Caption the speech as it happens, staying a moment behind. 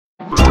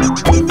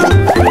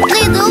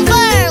Little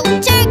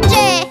World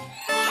Türkçe.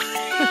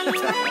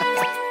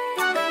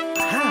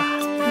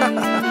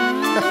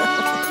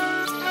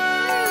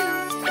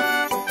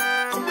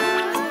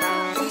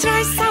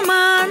 Tıraş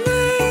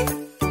zamanı,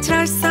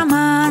 tıraş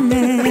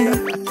zamanı,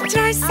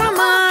 tıraş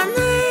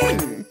zamanı,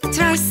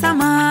 tıraş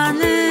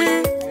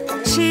zamanı.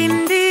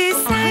 Şimdi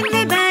sen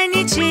ve ben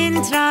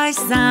için tıraş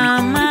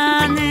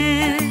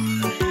zamanı.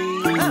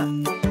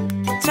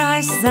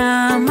 Tıraş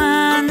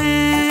zamanı.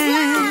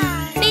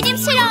 Benim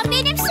sıram,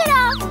 benim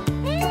sıram.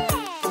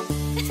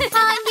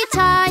 Hangi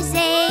tarz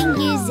en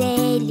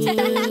güzeli?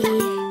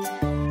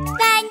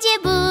 Bence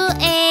bu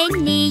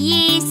en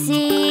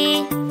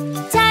iyisi.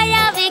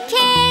 Tara ve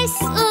kes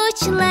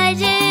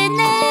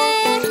uçlarını.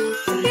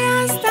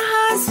 Biraz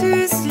daha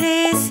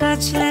süsle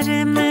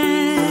saçlarımı.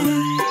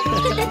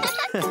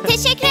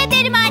 Teşekkür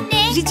ederim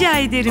anne. Rica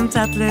ederim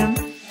tatlım.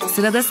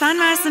 Sırada sen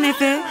varsın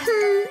Efe.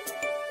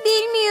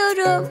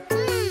 Bilmiyorum.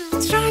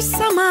 Tıraş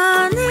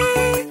zamanı,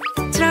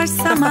 tıraş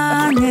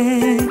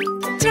zamanı,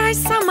 tıraş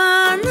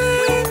zamanı,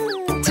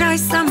 tıraş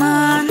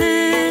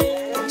zamanı.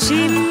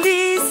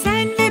 Şimdi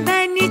sen ve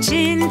ben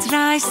için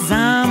tıraş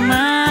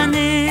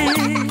zamanı.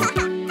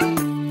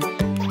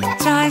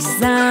 Tıraş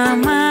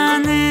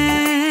zamanı.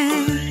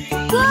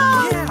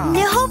 Wow,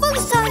 ne havalı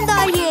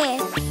sandalye.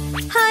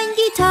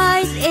 Hangi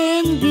tarz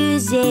en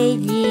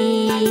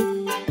güzeli?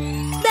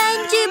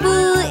 Bence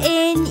bu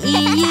en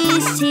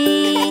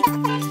iyisi.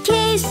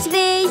 Kes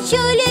ve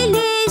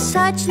jölele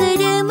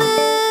saçlarımı.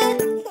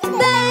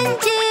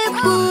 Bence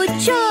bu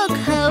çok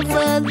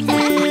havalı.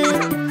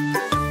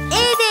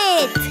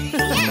 Evet.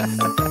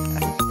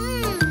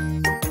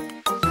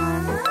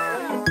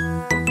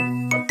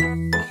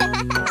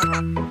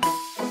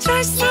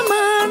 Tıraş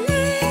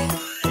zamanı,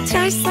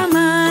 tıraş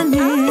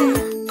zamanı,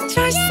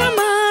 tıraş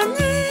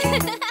zamanı,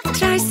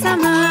 tıraş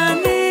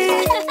zamanı.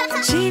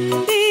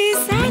 Şimdi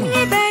sen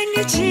ve ben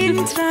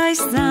için tıraş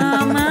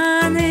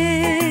zamanı.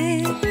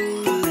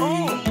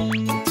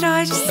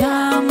 Tıraş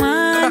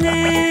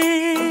zamanı.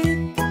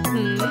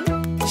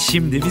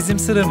 Şimdi bizim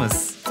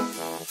sıramız.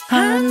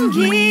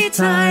 Hangi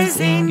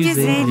tarz en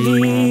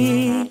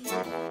güzeli?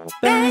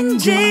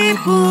 Bence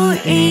bu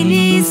en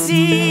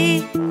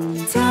iyisi.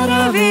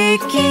 Tara ve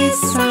kes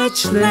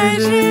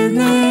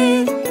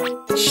saçlarını.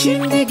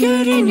 Şimdi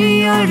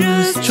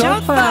görünüyoruz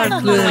çok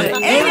farklı.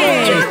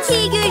 Evet. Çok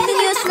iyi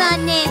görünüyorsun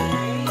anne.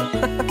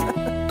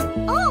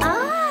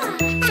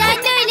 Sen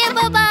de öyle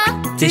baba.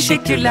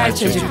 Teşekkürler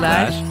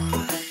çocuklar.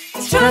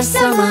 Tıraş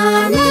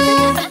zamanı,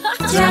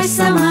 tıraş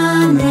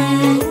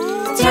zamanı,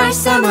 tıraş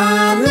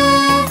zamanı,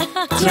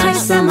 tıraş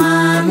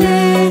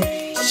zamanı.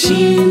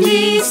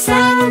 Şimdi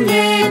sen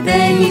ve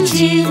ben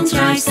için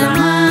tıraş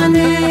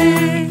zamanı.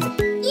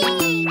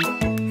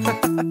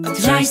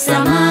 Tıraş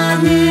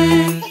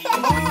zamanı.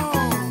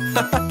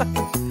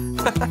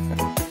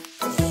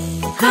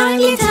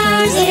 Hangi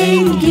tarz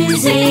en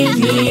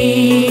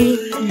güzeli?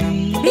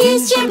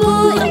 Bizce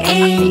bu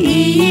en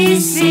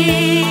iyisi.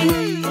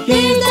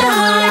 Bir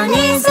daha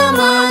ne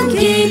zaman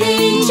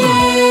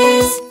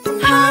geleceğiz?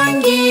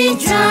 Hangi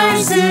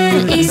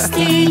tarzı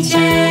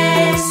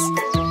isteyeceğiz?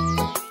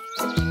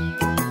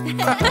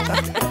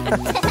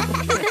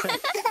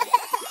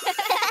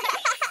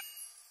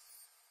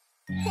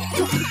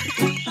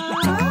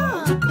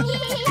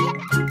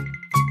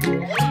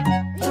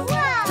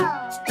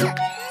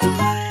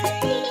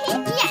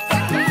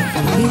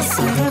 Polis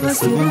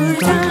arabası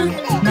burada,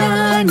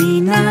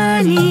 nani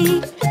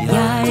nani.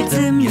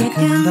 Yardım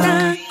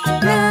yakında,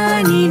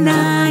 nani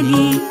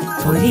nani.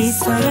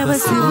 Polis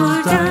arabası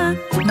burada,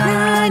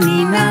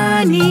 nani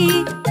nani.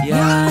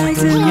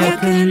 Yardım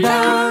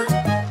yakında,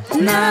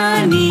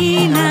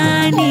 nani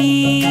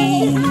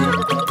nani.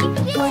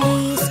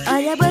 Polis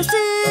arabası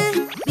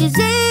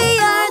bize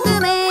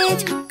yardım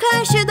et.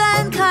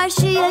 Karşıdan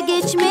karşıya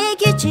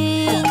geçmek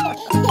için.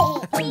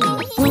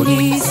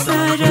 Polis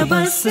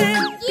arabası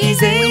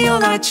bize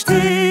yol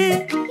açtı.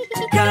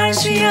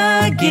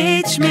 Karşıya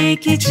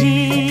geçmek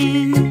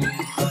için.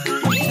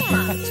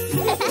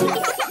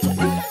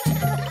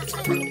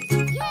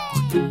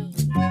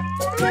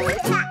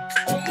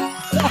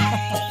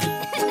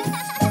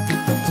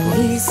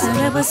 Polis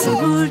arabası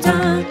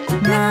burada,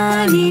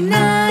 nani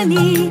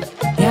nani.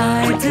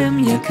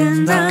 Yardım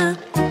yakında,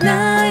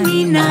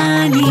 nani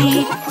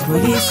nani.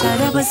 Polis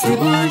arabası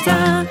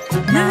burada,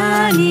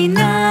 nani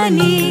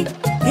nani.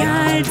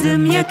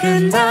 Yardım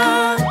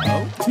yakında,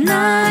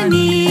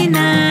 nani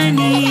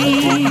nani.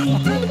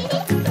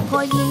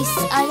 Polis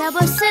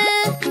arabası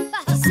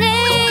bize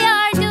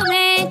yardım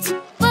et.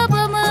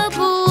 Babamı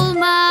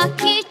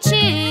bulmak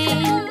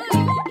için.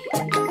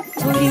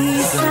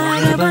 Polis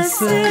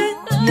arabası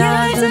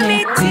yardım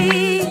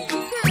etti.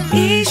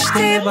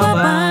 İşte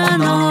baban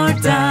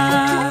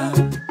orada.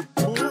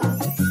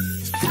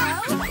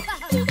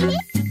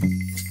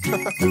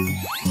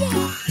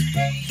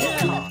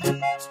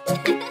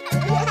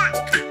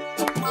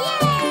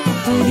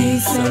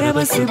 Polis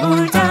arabası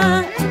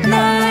burada,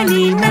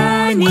 nani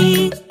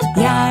nani.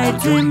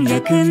 Yardım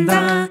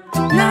yakında,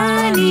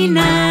 nani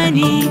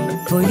nani.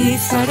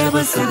 Polis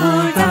arabası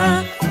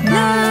burada,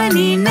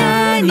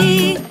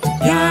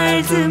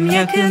 yardım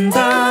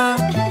yakında.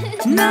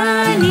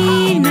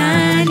 Nani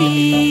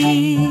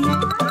nani.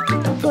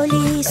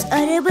 Polis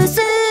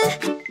arabası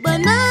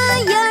bana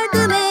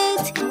yardım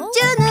et.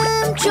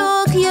 Canım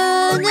çok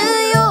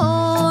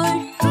yanıyor.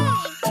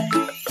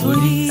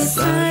 Polis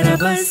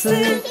arabası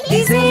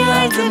bize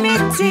yardım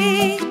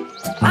etti.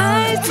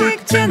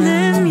 Artık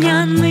canım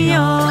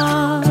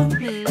yanmıyor.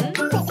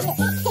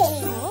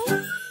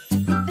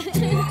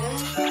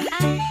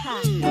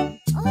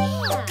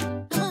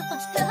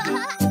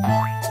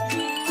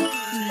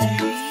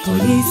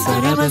 Polis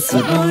arabası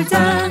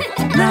burada.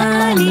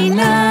 Nani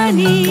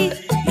nani.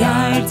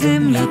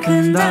 Yardım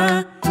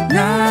yakında.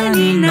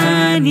 Nani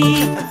nani.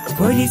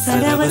 Polis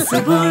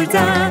arabası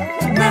burada.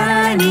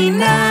 Nani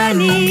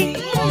nani.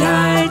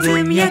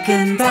 Yardım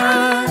yakında.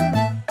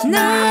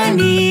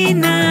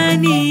 Nani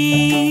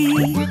nani.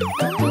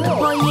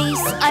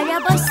 Polis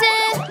arabası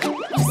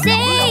bize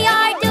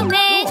yardım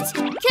et.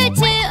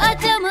 Kötü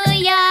adamı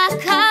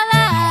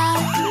yakala.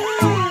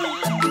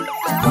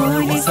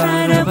 Polis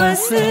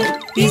arabası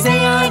bize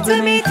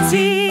yardım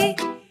etti.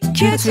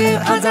 Kötü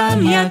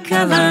adam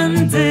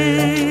yakalandı.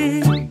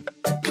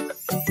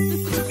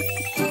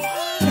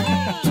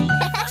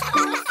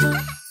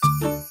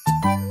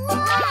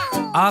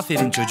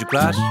 Aferin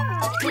çocuklar.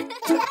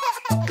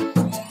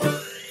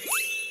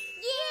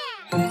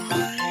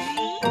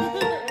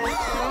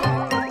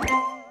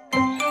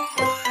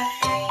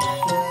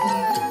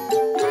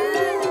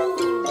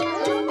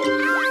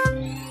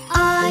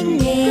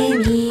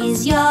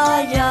 Annemiz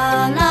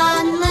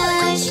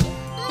yaralanmış.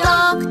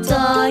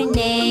 Doktor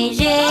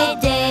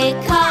nerede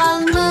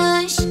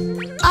kalmış?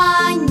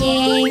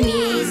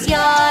 Annemiz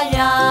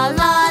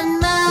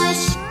yaralanmış.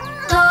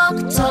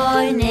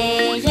 Doktor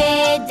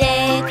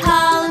nerede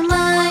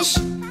kalmış?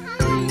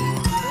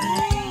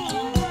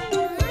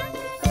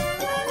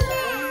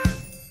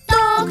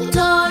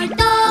 Doktor,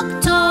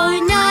 doktor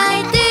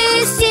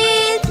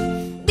neredesin?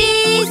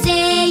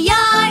 Bize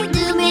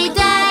yardım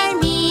eder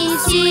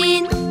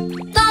misin?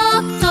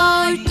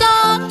 Doktor,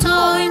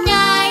 doktor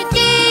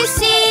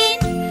neredesin?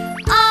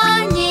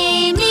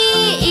 Annemi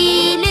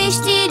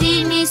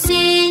iyileştirir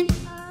misin?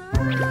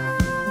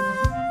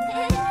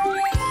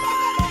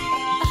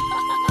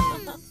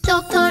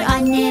 Doktor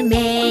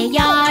anneme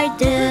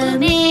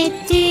yardım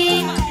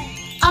etti.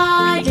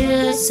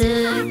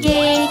 Ağrısı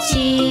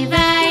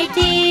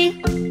geçiverdi.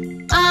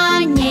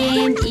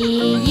 Annem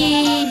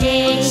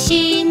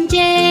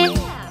iyileşince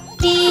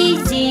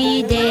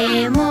bizi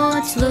de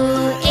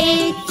mutlu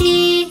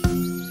etti.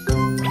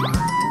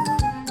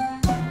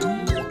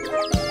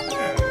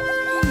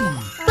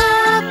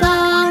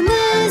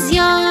 Babamız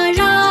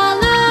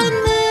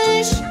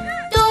yaralanmış.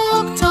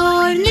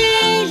 Doktor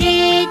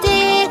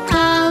nerede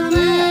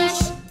kalmış?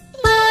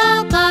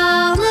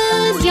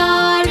 Babamız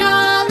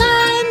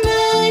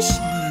yaralanmış.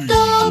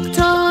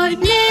 Doktor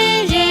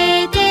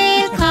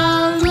nerede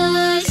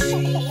kalmış?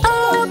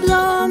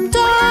 Ablam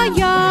da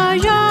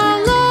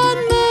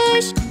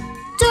yaralanmış.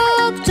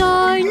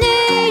 Doktor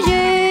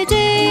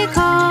nerede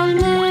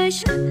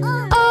kalmış?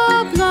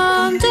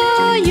 Ablam da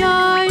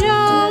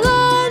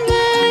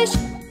yaralanmış.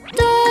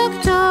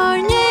 Doktor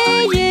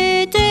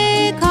nerede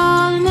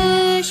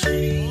kalmış?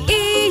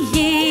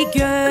 İyi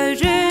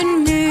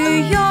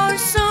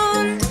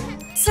görünmüyorsun.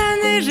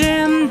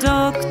 Sanırım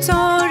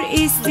doktor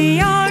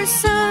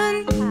istiyorsun.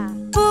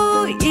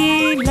 Bu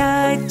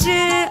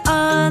ilacı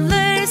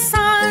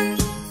alırsan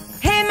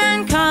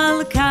hemen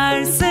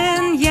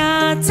kalkarsın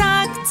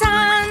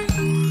yataktan.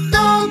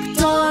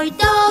 Doktor,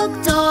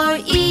 doktor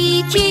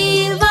iyi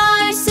ki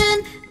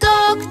varsın.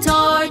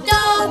 Doktor,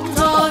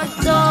 doktor,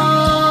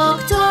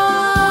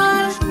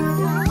 doktor.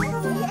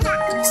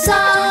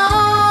 Sağ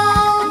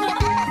ol.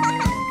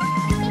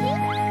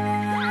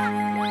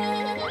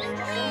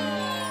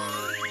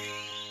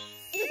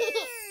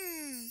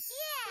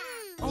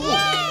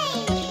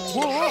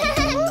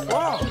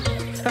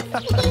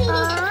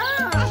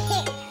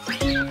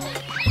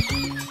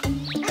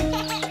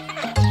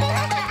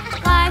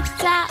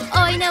 Parkta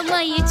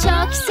oynamayı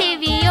çok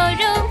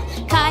seviyorum.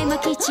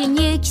 Kaymak için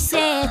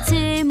yükseğe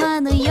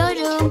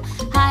tırmanıyorum.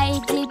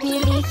 Haydi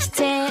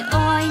birlikte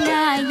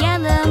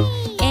oynayalım.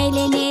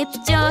 Eğlenip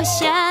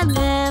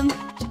coşalım.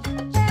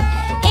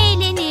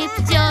 Eğlenip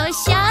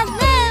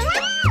coşalım.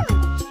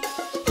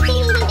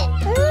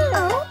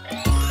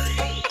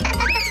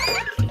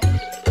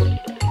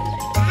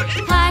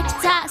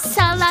 Parkta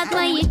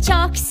sallanmayı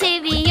çok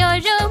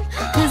seviyorum.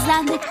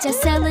 Hızlandıkça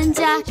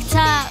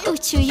salıncakta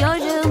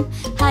uçuyorum.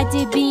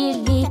 Hadi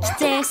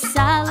birlikte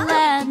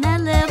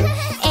sallanalım.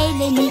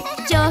 Eğlenip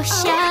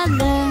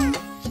coşalım.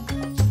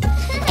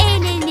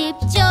 Eğlenip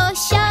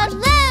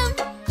coşalım.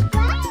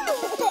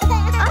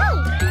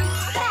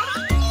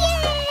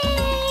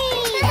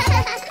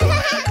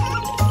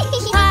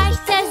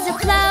 Parkta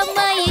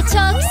zıplamayı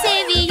çok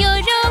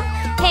seviyorum.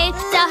 Hep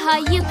daha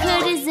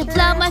yukarı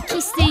zıplamak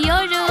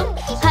istiyorum.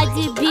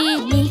 Hadi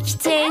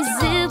birlikte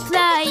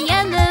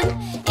zıplayalım.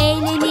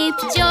 Eğlenip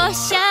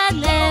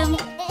coşalım.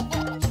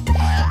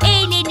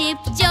 Eğlenip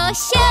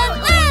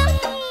coşalım.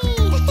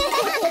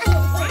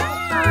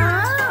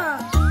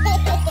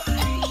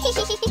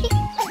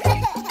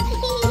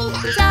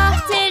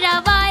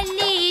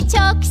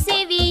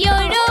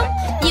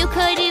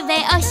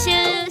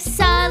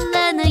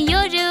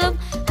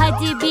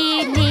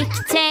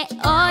 birlikte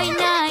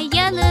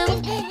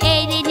oynayalım.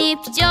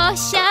 Eğlenip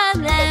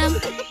coşalım.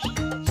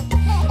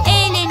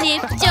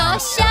 Eğlenip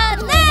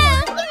coşalım.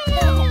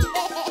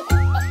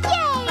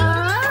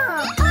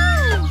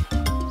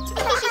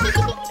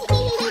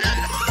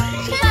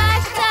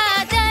 Parkta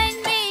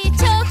dönmeyi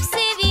çok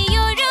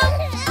seviyorum.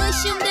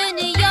 Başım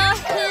dönüyor,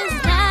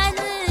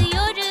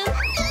 hızlanıyorum.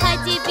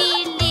 Hadi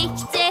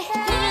birlikte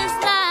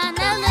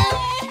hızlanalım.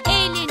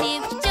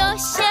 Eğlenip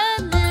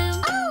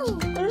coşalım.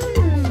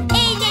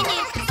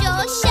 Eğlenip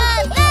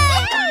coşalım.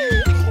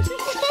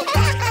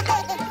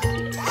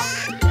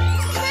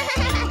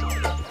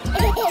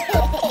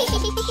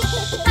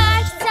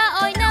 Parkta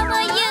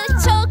oynamayı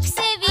çok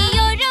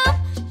seviyorum.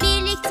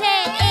 Birlikte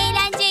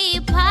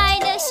eğlenceyi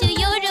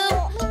paylaşıyorum.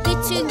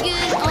 Bütün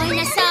gün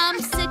oynasam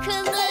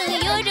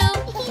sıkılıyorum.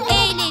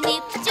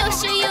 Eğlenip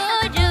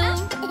coşuyorum.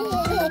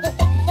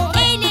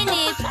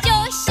 Eğlenip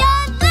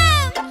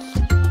coşalım.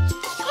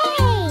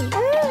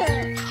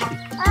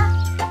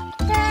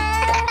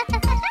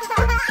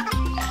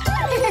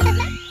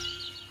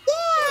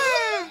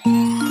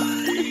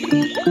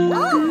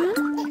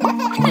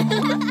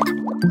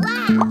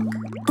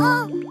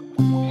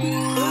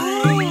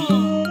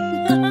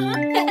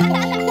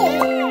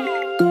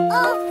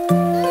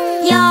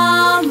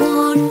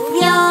 Yağmur,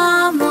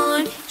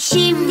 yağmur,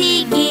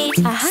 şimdi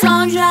git,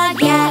 sonra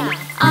gel.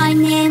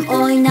 Annem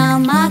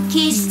oynamak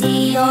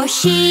istiyor.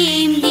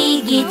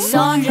 Şimdi git,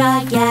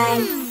 sonra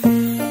gel.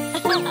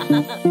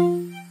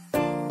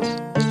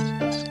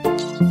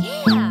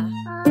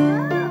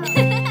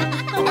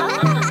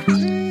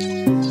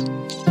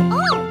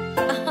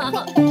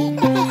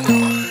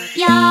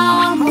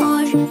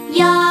 Yağmur,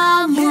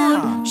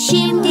 yağmur,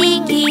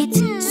 şimdi git,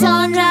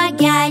 sonra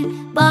gel.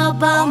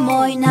 Babam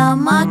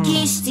oynamak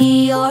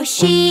istiyor.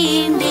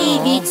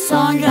 Şimdi git,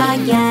 sonra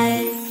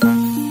gel.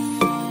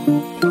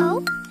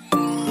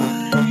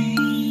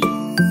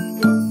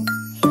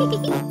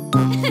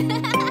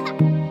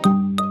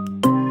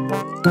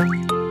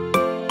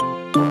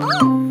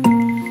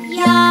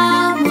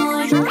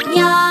 Yağmur,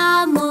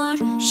 yağmur,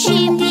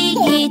 şimdi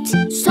git,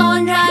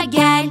 sonra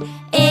gel.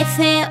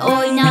 Efe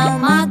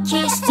oynamak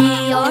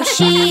istiyor.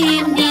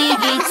 Şimdi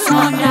git,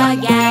 sonra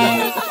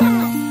gel.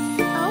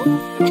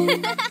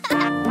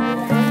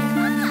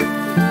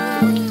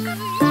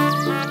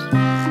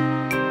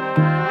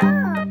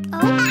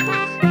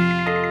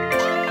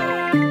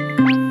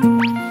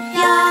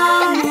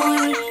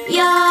 Yağmur,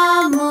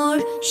 yağmur,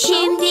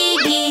 şimdi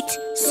git,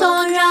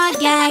 sonra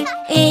gel.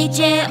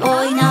 Ece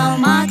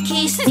oynamak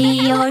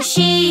istiyor.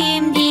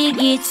 Şimdi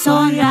git,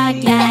 sonra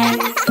gel.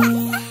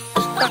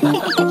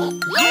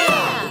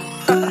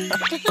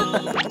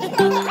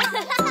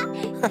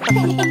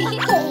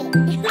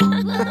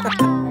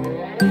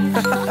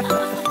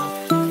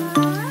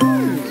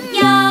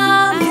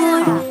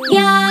 Yağmur,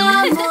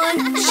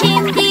 yağmur,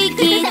 şimdi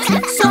git,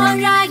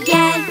 sonra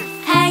gel.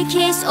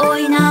 Herkes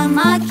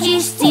oynamak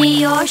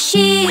istiyor.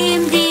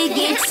 Şimdi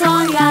git,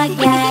 sonra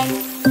gel.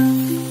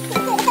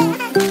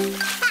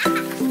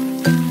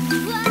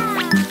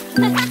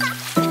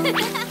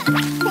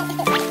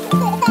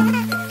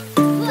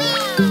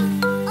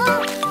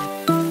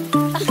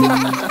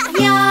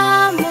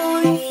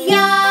 Yağmur,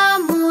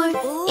 yağmur,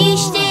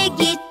 işte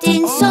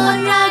gittin,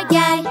 sonra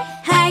gel.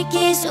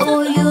 Herkes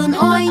oyun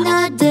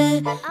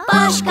oynadı.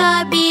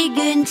 Başka bir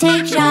gün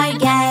tekrar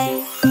gel.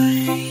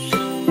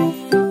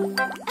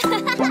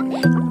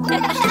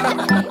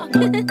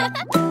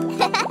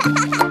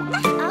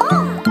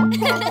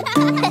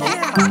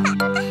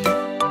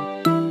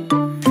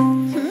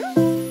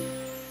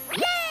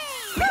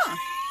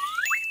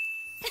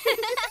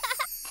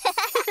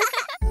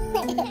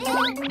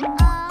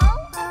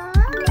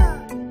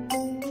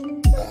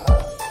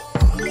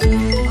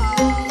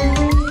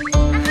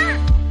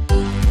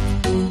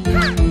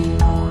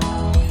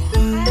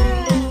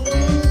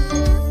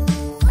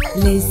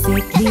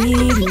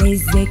 Lezzetli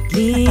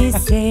lezzetli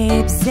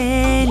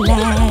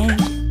sebzeler,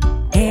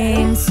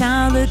 hem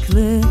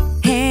sağlıklı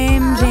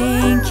hem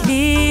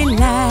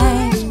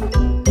renkliler.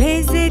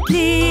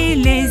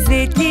 Lezzetli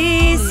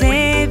lezzetli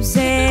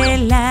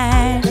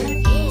sebzeler,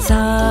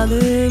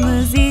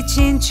 sağlığımız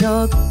için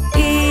çok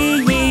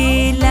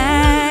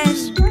iyiler.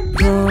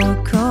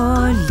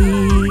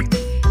 Brokoli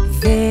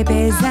ve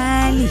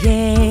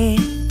bezelye,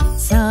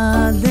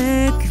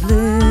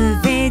 sağlıklı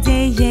ve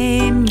de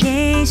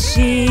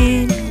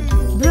yemyeşil.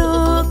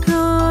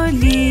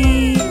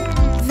 Brokoli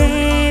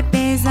ve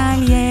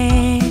bezelye,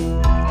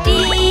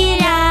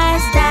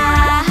 Biraz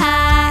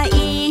daha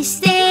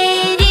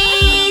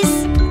isteriz.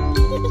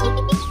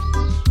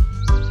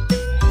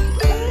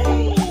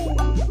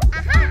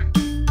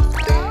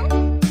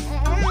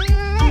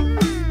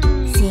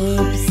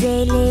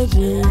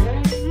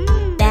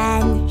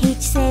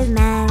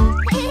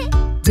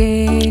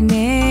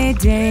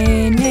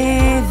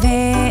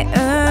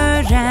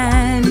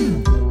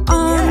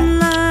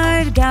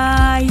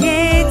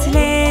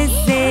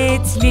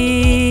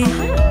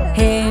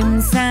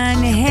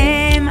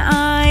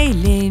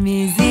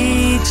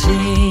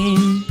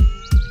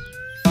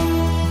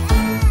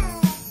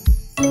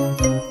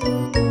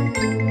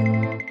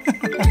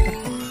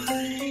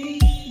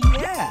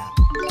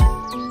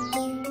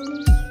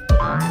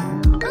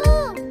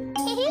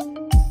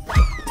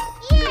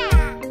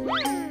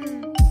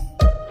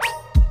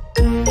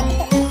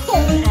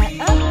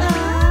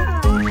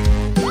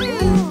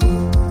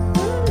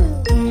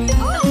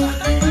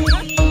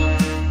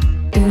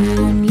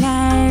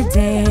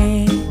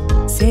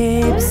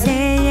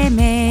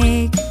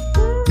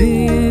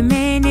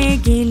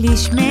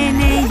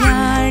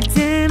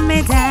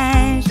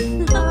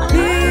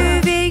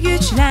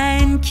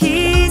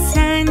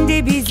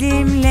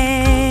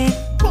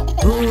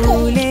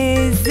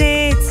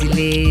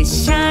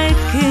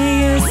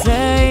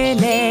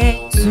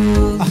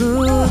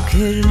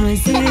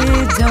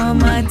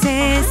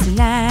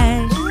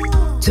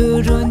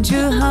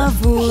 turuncu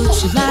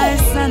havuçlar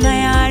sana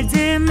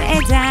yardım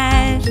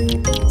eder.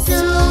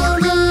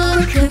 Sulu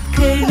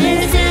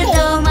kıpkırmızı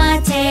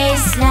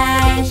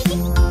domatesler,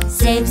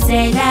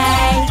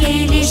 sebzeler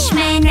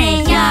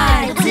gelişmene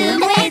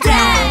yardım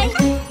eder.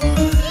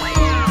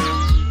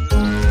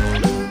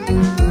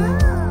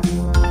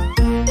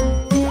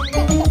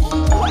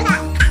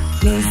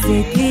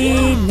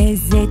 Lezzetli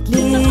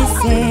lezzetli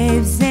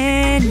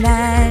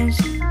sebzeler,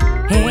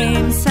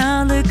 hem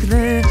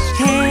sağlıklı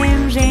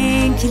hem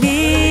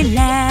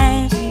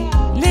renkliler.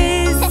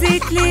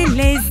 Lezzetli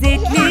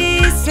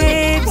lezzetli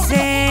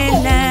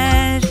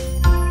sebzeler,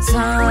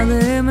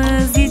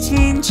 sağlığımız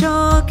için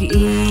çok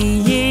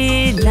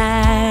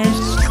iyiler.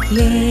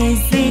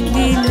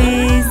 Lezzetli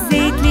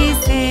lezzetli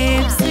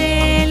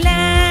sebzeler.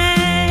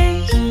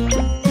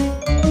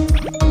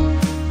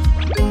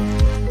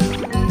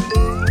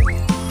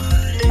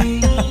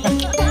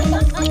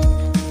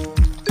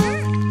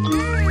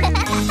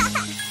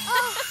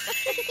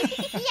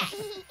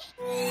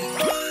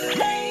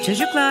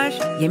 Çocuklar,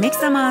 yemek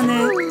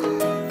zamanı.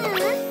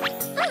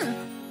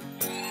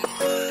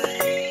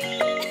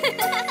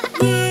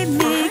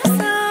 Yemek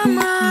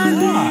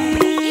zamanı.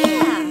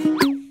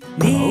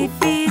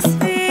 Nefis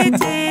ve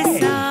de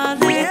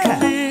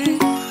sağlıklı.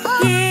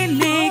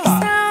 Yemek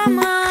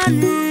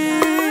zamanı.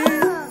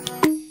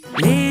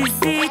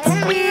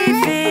 Lezzetli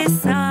ve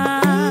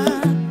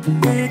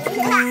sağlıklı.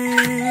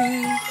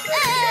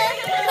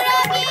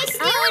 Kurabiye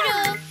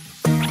istiyorum.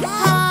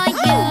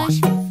 Hayır,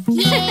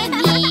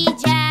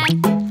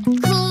 yemeyeceğim.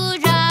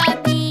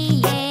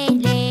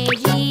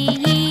 Kurabiyeleri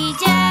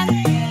yiyeceğim.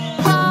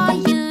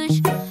 Hayır,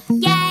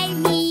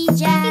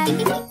 gelmeyeceğim.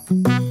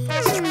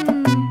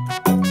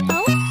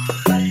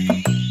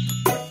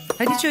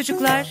 Hadi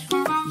çocuklar,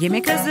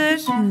 yemek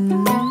hazır.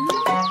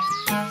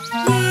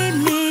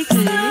 Yemek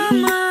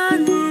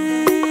zamanı.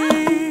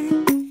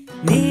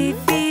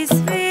 Nefis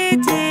ve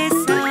de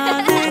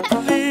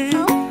sağlıklı.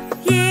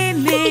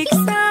 Yemek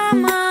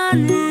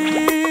zamanı.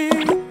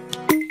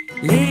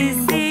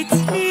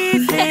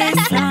 Lezzetli ve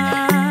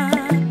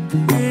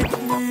sağlıklı.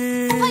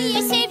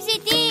 Hayır, sebze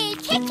değil.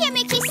 Kek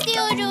yemek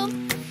istiyorum.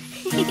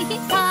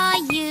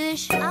 Hayır,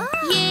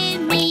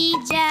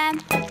 yemeyeceğim.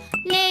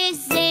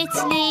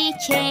 Lezzetli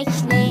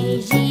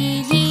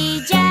kekleri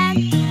yiyeceğim.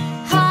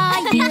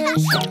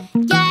 Hayır,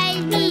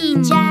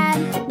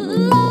 gelmeyeceğim.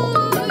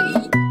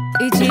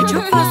 Ece,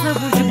 çok fazla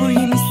abur cubur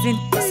yemişsin.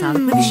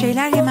 Sağlıklı bir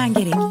şeyler yemen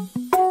gerek.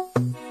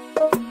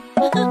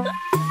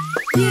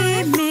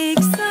 Yemek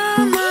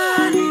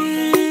zamanı.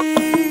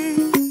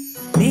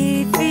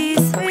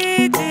 Nefis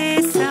ve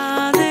de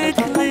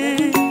sağlıklı.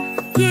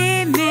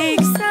 Yemek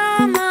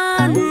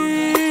zamanı.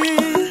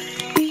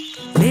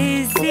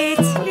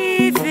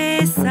 Lezzetli ve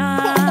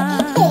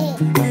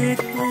sağlıklı.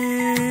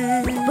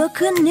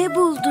 Bakın ne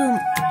buldum.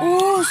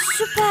 Oo,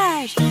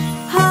 süper.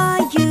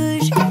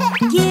 Hayır,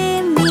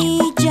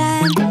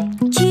 yemeyeceğim.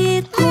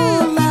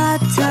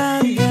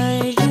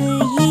 Çikolataları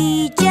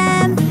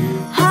yiyeceğim.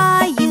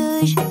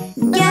 Hayır,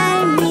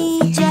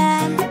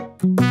 gelmeyeceğim.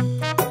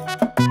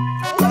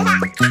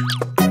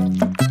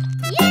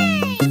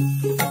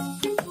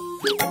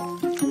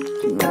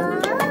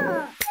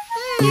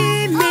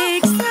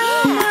 Yemek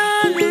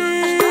zamanı.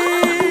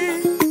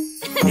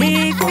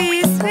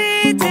 Nefis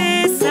ve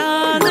de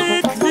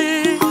sağlıklı.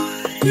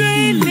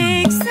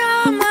 Yemek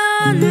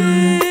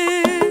zamanı.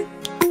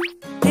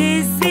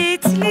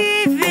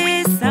 Lezzetli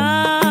ve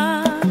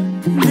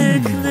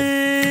sağlıklı.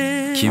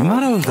 Kim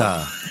var orada?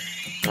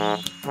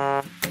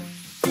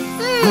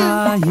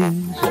 Hayır,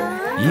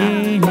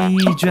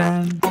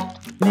 yemeyeceğim.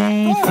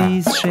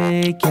 Nefis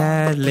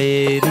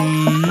şekerleri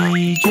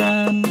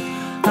yiyeceğim.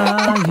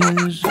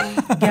 Hayır,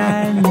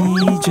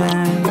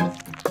 gelmeyeceğim.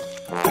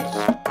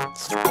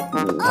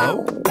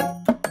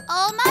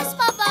 Olmaz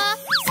baba.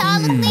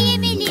 Sağlıklı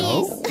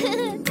yemeliyiz.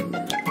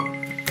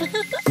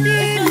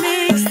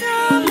 Yemek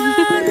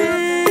zamanı.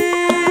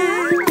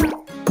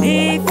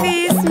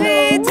 Nefis ve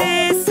de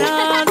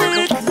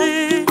sağlıklı.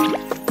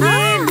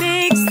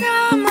 Yemek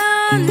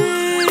zamanı.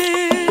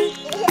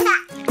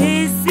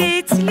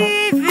 Lezzetli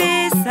ve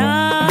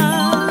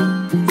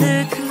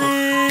sağlıklı.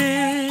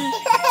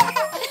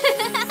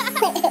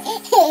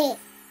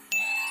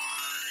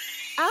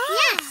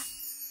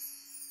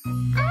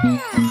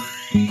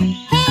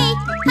 Hey,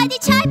 hadi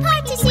çay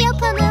partisi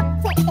yapalım.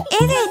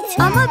 Evet,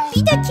 ama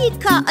bir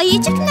dakika.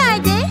 Ayıcık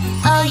nerede?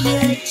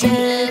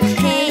 Ayıcık,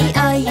 hey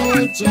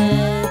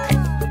ayıcık,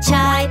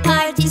 çay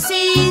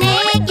partisine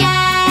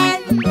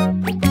gel.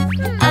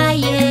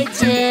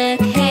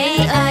 Ayıcık,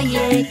 hey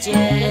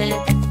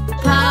ayıcık,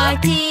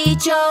 parti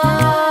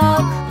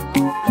çok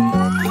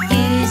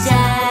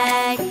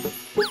güzel.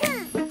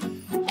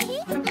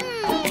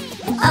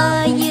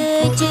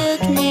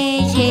 Ayıcık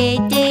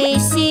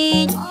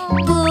neredesin?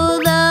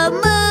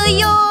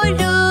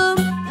 Bulamıyorum.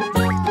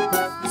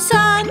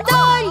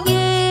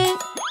 Sandalyede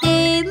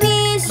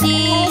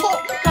misin?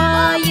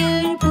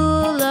 Hayır,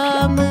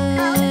 bulamıyorum.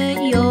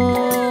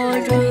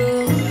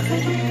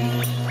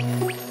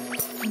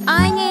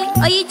 Anne,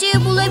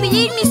 ayıcığı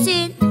bulabilir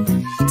misin?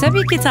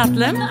 Tabii ki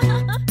tatlım.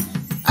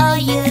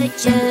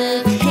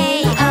 Ayıcık,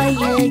 hey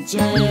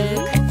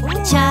ayıcık,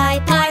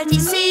 çay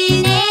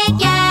partisine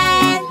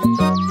gel.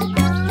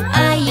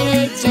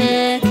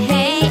 Ayıcık,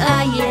 hey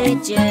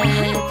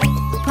ayıcık,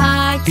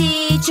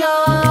 parti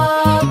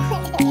çok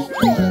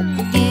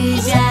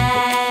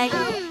güzel.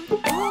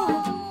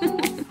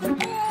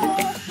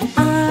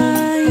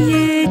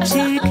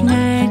 Ayıcık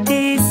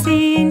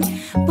neredesin?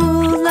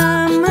 Bulamıyorum.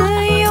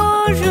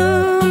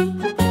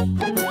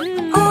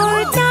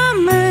 Orada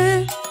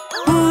mı?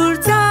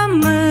 Burada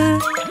mı?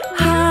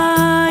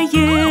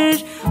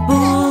 Hayır,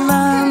 bulamıyorum.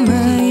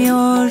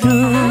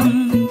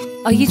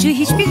 Ayıcığı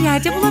hiçbir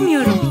yerde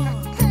bulamıyorum.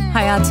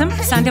 Hayatım,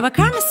 sen de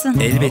bakar mısın?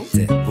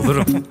 Elbette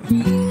bulurum.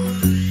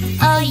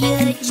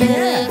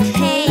 Ayıcık,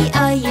 hey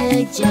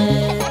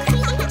ayıcık,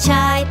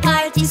 çay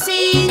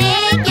partisine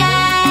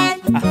gel.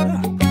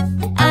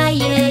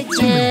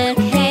 Ayıcık,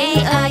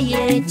 hey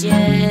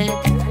ayıcık,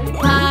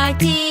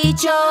 parti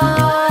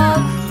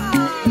çok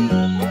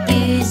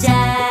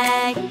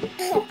güzel.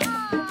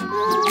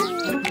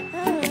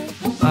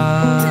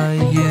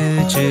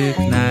 Ayıcık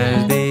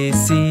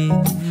neredesin?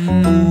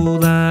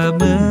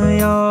 Bulamıyorum.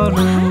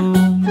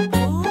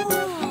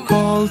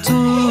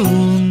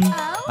 Koltuğun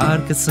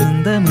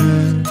arkasında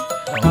mı?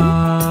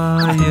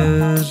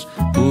 Hayır,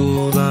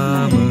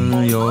 bulamıyorum.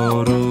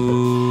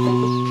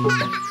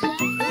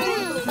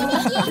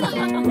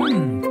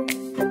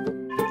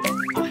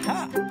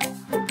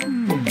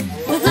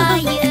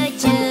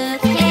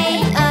 Ayıcık,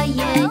 hey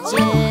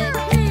ayıcık,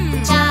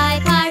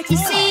 çay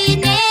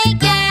partisine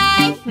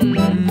gel.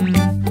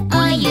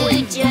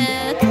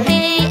 Ayıcık,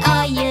 hey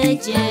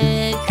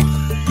ayıcık,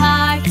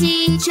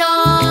 parti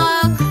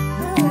çok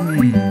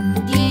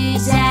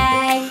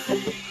güzel.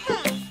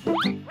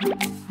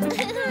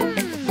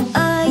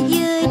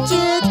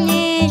 Ayıcık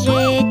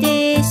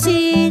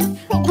neredesin?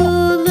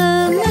 Bulamıyorum.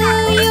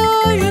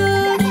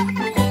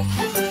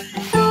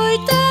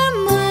 Burada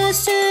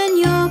mısın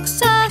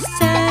yoksa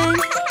sen?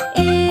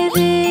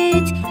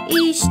 Evet,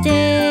 işte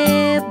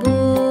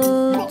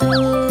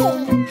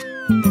buldum.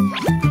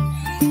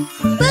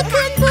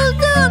 Bakın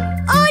buldum.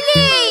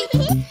 Oley!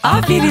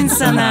 Aferin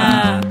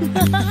sana.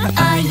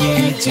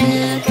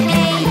 Ayıcık,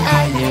 hey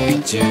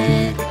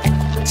ayıcık,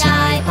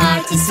 çay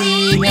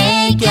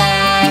partisine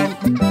gel.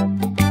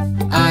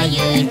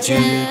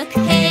 Ayıcık,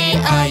 hey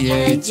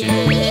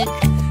ayıcık,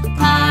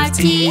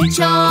 parti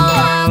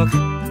çok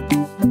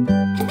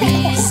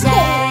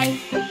güzel.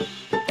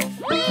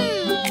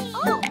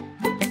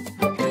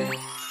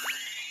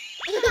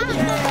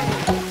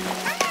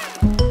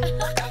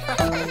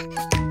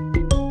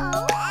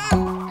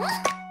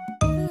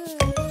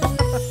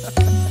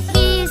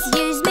 Biz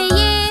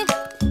yüzmeyi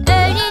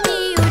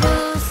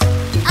öğreniyoruz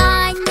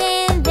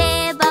annem ve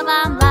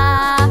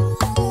babamla.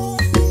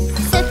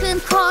 Sakın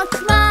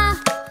korkma,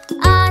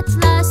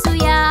 atla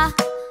suya,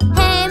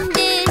 hem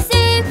de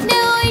zevkle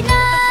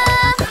oyna.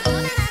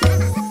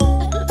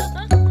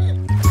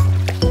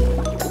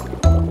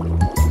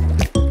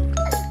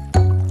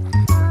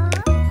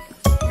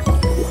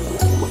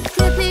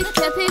 Köpük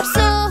köpük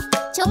su,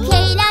 çok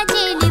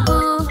eğlenceli bu.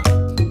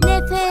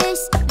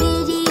 Nefes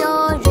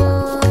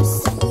veriyoruz.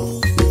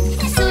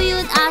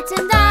 Suyun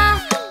altında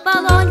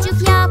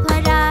baloncuk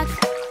yaparak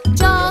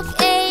çok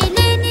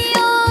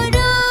eğleniyoruz.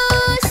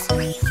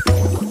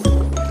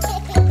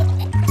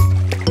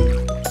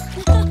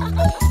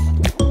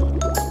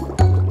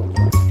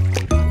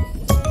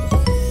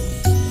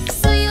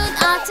 Suyun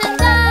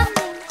altında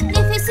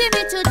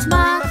nefesimi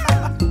tutmak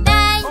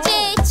bence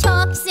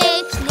çok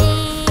zevkli.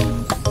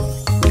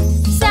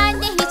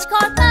 Sen de hiç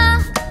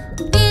korkma,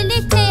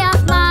 birlikte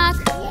yapmak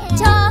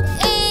çok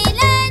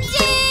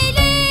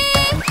eğlenceli.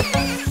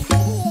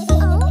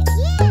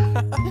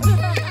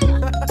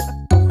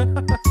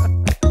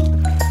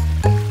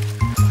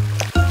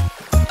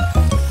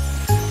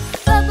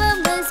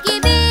 Babamız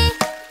gibi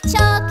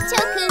çok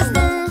çok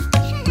hızlı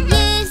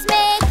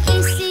yüzmek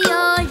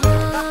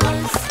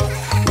istiyoruz.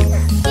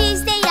 Biz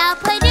de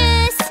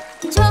yaparız,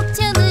 çok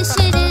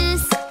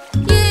çalışırız.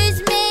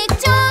 Yüzmek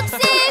çok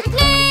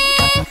zevkli.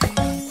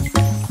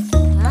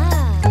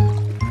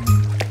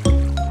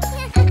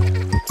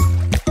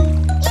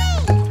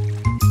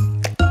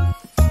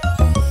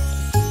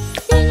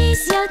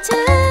 Deniz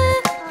yatağı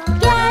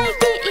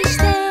geldi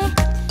işte,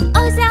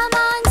 o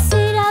zaman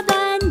sıra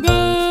bende.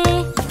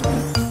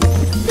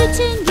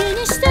 Bütün gün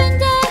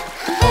üstünde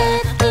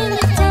hep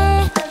birlikte,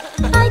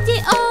 hadi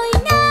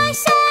oyna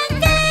sen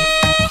de.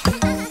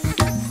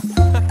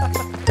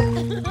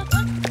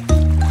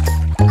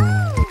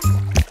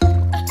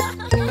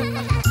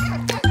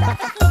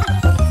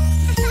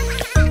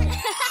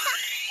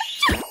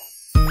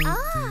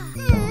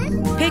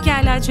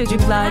 Pekala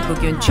çocuklar,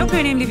 bugün çok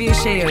önemli bir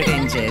şey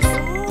öğreneceğiz.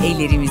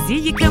 Ellerimizi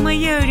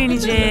yıkamayı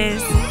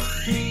öğreneceğiz.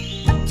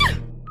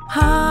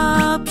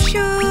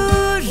 Hapşurur,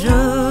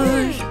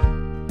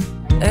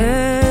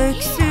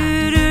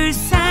 öksürürsen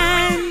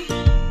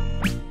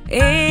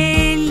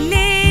ellerini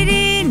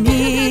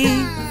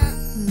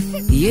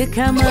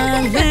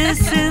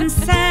yıkamalısın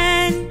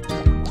sen.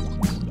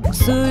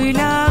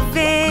 Suyla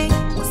ve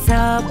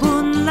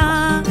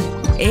sabunla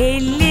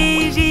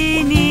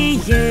Ellerini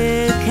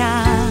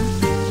yıka,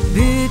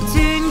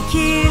 bütün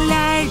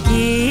kirler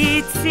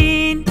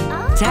gitsin,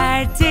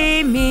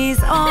 tertemiz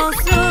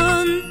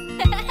olsun.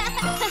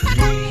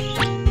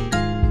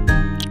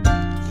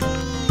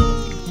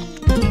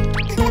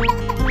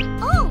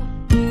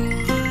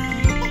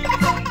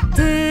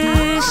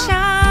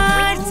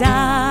 Dışarıda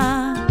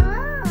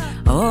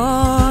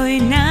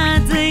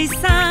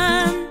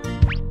oynadıysan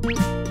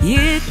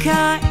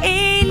yıka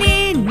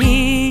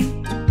elini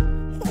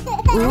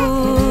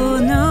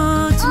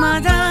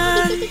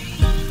unutmadan.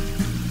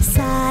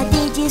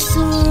 Sadece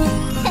su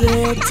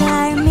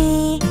yeter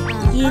mi?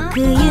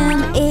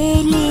 Yıkayayım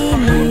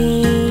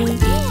elimi.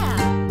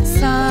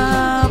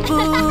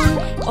 Sabun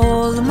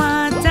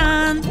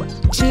olmadan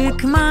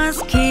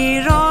çıkmaz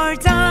kir